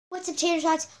What's up, Tater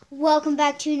Tots? Welcome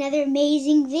back to another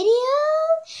amazing video.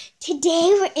 Today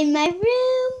we're in my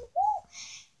room.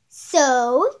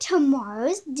 So,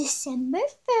 tomorrow's December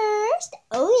 1st.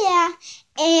 Oh yeah.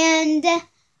 And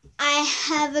I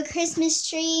have a Christmas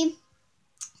tree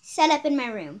set up in my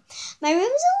room. My room's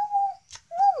a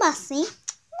little messy.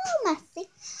 But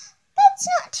it's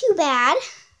not too bad,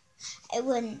 I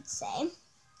wouldn't say.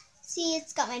 See,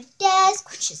 it's got my desk,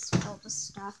 which is filled with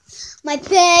stuff. My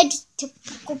bed, just a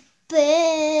typical bed.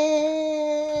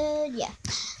 Yeah.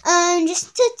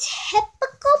 Just a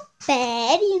typical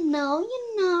bed, you know.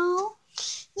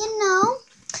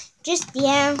 Just,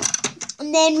 yeah.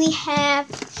 And then we have,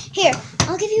 here,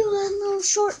 I'll give you a little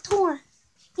short tour,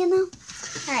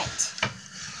 Alright.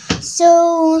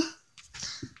 So,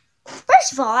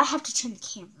 first of all, I have to turn the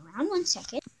camera around. 1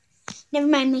 second. Never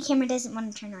mind, my camera doesn't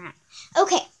want to turn around.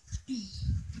 Okay.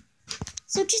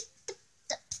 So just,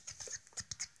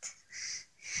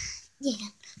 yeah,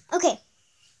 okay.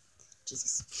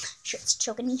 Jesus, shirt's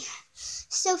choking me.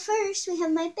 So first we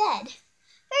have my bed.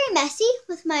 Very messy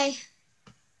with my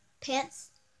pants,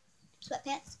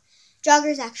 sweatpants,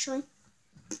 joggers actually.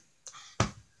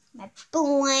 My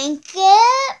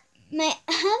blanket, my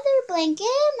other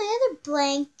blanket,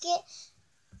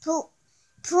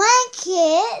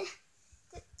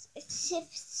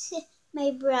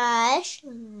 my brush.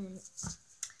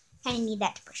 Kind of need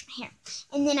that to brush my hair.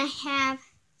 And then I have,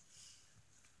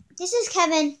 this is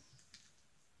Kevin.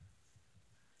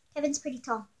 Kevin's pretty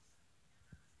tall.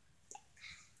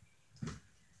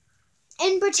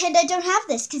 And pretend I don't have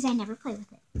this because I never play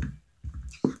with it.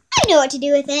 I know what to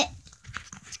do with it.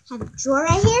 I have a drawer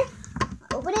right here.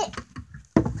 I'll open it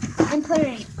and put it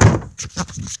in.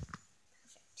 Perfect.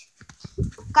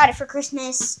 Got it for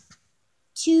Christmas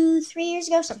 2-3 years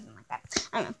ago, something like that.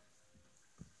 I don't know.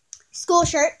 School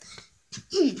shirt.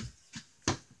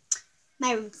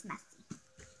 My room's messy.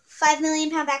 5 million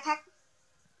pound backpack.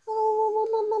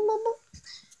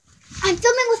 I'm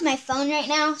filming with my phone right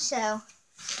now, so.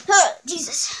 Oh,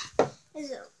 Jesus. This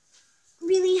is a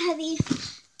really heavy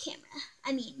camera.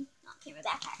 I mean, not camera,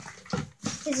 backpack.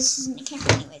 Because this isn't a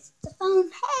camera anyways. It's a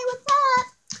phone. Hey, what's up?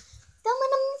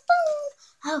 Filming on the phone.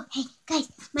 Oh, hey, guys.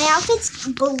 My outfit's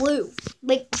blue.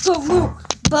 Like,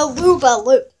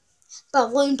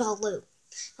 balloon.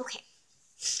 Okay.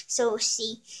 So,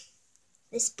 see.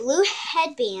 This blue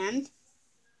headband.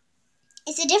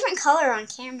 It's a different color on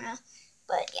camera.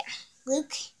 But, yeah.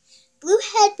 Blue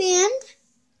headband.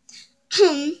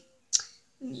 Let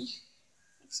me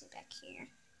mix it back here.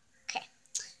 Okay.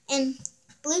 And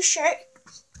blue shirt.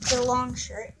 The long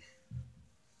shirt.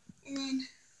 And then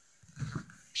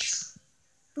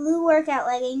blue workout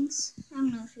leggings. I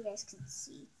don't know if you guys can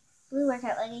see. Blue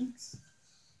workout leggings.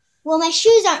 Well, my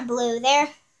shoes aren't blue.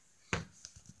 They're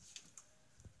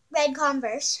red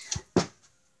Converse.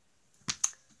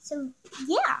 So,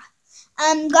 yeah.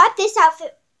 Got this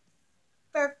outfit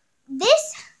for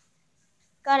this.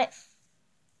 Got it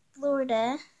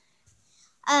Florida.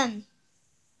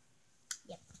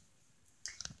 Yep.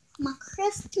 My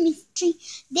Christmas tree.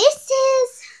 This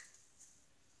is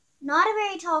not a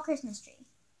very tall Christmas tree.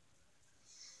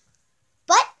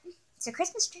 But it's a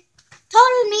Christmas tree.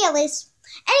 Taller than me at least.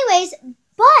 Anyways,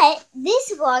 but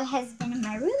this vlog has been in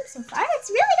my room so far. It's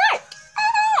really dark.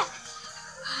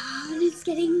 And it's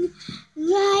getting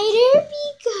lighter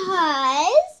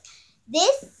because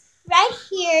this right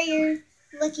here you're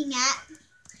looking at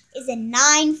is a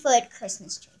 9-foot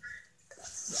Christmas tree.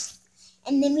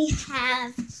 And then we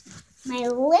have my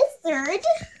lizard.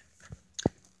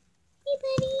 Hey,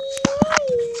 buddy, where are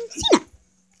you? Cena.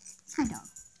 Hi, dog.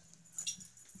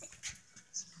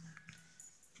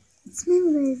 It's my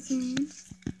lizard.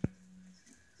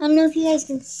 I don't know if you guys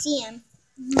can see him.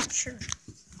 I'm not sure.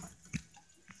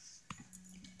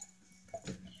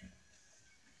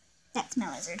 That's my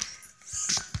lizard.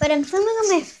 But I'm filming on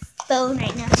my phone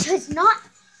right now, so it's not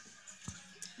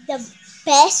the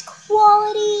best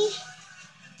quality.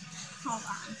 Hold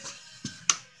on.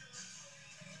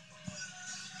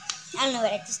 I don't know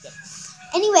what I just did.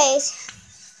 Anyways,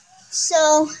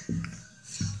 so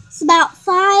it's about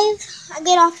 5. I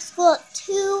get off school at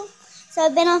 2. So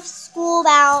I've been off school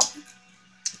about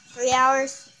 3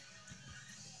 hours.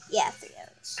 Yeah, 3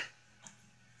 hours.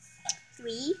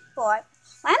 3, 4.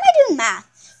 Why am I doing math?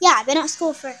 Yeah, I've been out of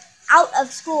school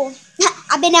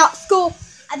I've been out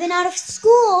of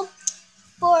school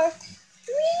for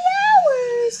 3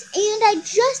 hours. And I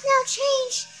just now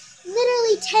changed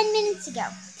literally 10 minutes ago.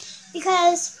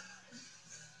 Because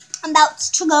I'm about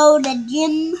to go to the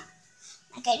gym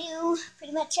like I do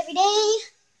pretty much every day.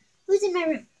 Who's in my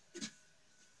room?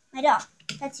 My dog.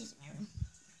 That's who's in my room.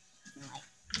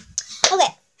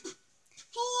 Okay.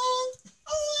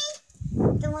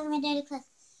 want my daddy clothes.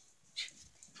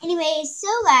 Anyways, so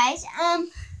guys,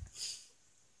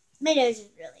 my nose is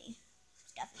really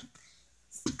stuffy.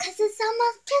 Because it's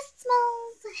almost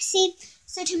Christmas. See,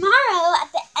 so tomorrow,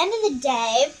 at the end of the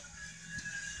day,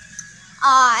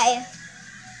 I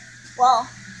will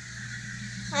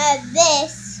have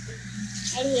this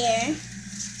right here.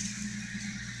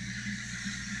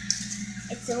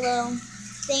 It's a little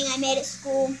thing I made at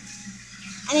school.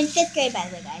 I'm in 5th grade, by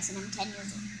the way, guys, and I'm 10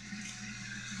 years old.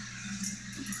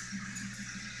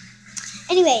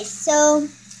 Anyways, so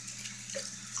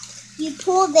you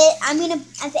pull this. I'm going to,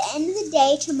 at the end of the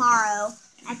day tomorrow,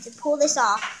 I have to pull this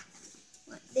off.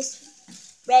 This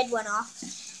red one off.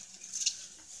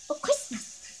 For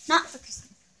Christmas. Not for Christmas.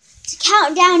 To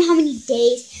count down how many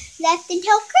days left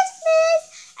until Christmas.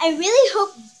 I really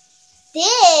hope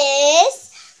this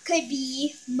could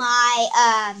be my,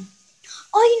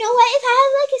 oh, you know what? If I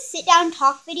had like a sit-down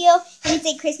talk video and it's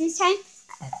like Christmas time,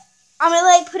 I'm going to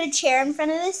like put a chair in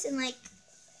front of this and like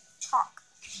talk.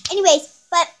 Anyways,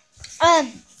 but,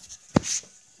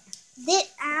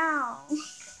 ow.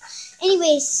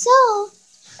 Anyways, so,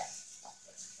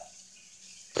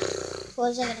 what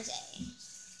was I going to say?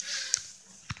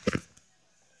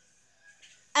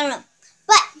 I don't know.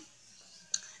 But,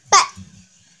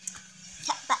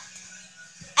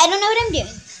 I don't know what I'm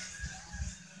doing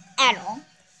at all.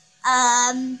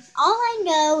 All I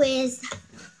know is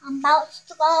I'm about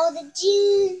to go to the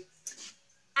gym,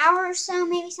 hour or so,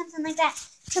 maybe something like that.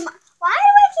 Why do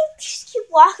I just keep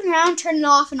walking around, turning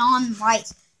off and on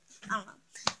lights? I don't know.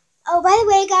 Oh, by the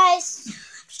way, guys, I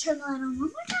have to turn the light on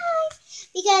one more time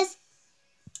because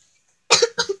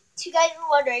if you guys are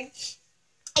wondering,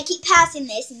 I keep passing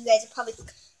this, and you guys are probably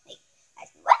like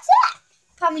asking, "What's that?"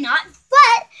 Probably not,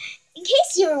 but in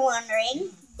case you were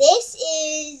wondering, this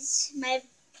is my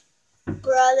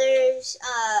brother's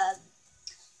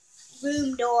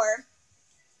room door.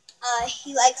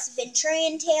 He likes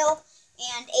Venturian Tail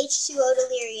and H2O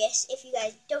Delirious. If you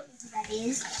guys don't know who that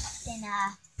is, then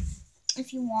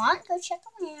if you want, go check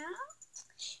them out.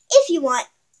 If you want,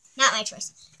 not my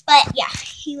choice, but yeah,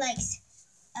 he likes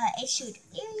H2O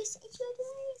Delirious,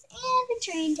 and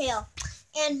Venturian Tail.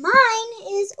 And mine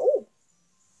is, ooh.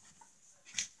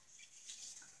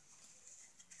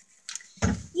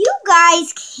 You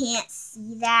guys can't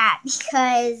see that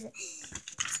because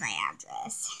it's my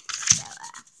address. So,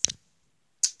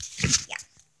 yeah.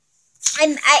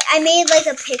 I made like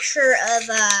a picture of,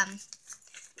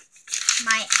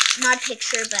 not a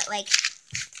picture, but like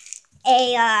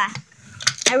I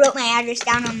wrote my address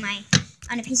down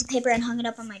on a piece of paper and hung it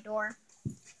up on my door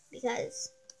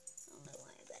because I don't know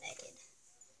why, but I did.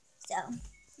 So,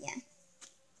 yeah.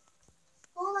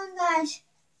 Hold on, guys.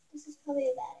 This is probably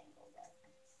a bad angle, but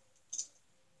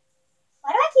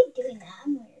why do I keep doing that?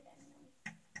 I'm weird. I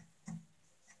don't know.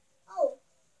 Oh.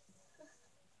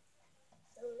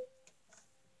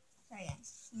 Sorry, guys.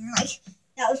 You're like,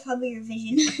 that was probably your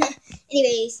vision.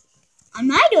 Anyways, on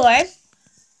my door,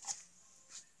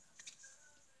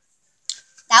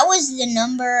 that was the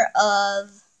number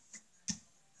of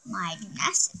my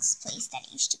gymnastics place that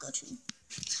I used to go to.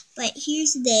 But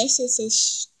here's this. It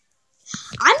says,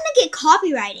 I'm going to get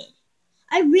copyrighted.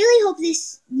 I really hope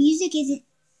this music isn't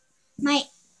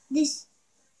this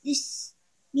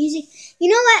music. You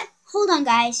know what? Hold on,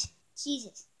 guys.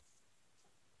 Jesus.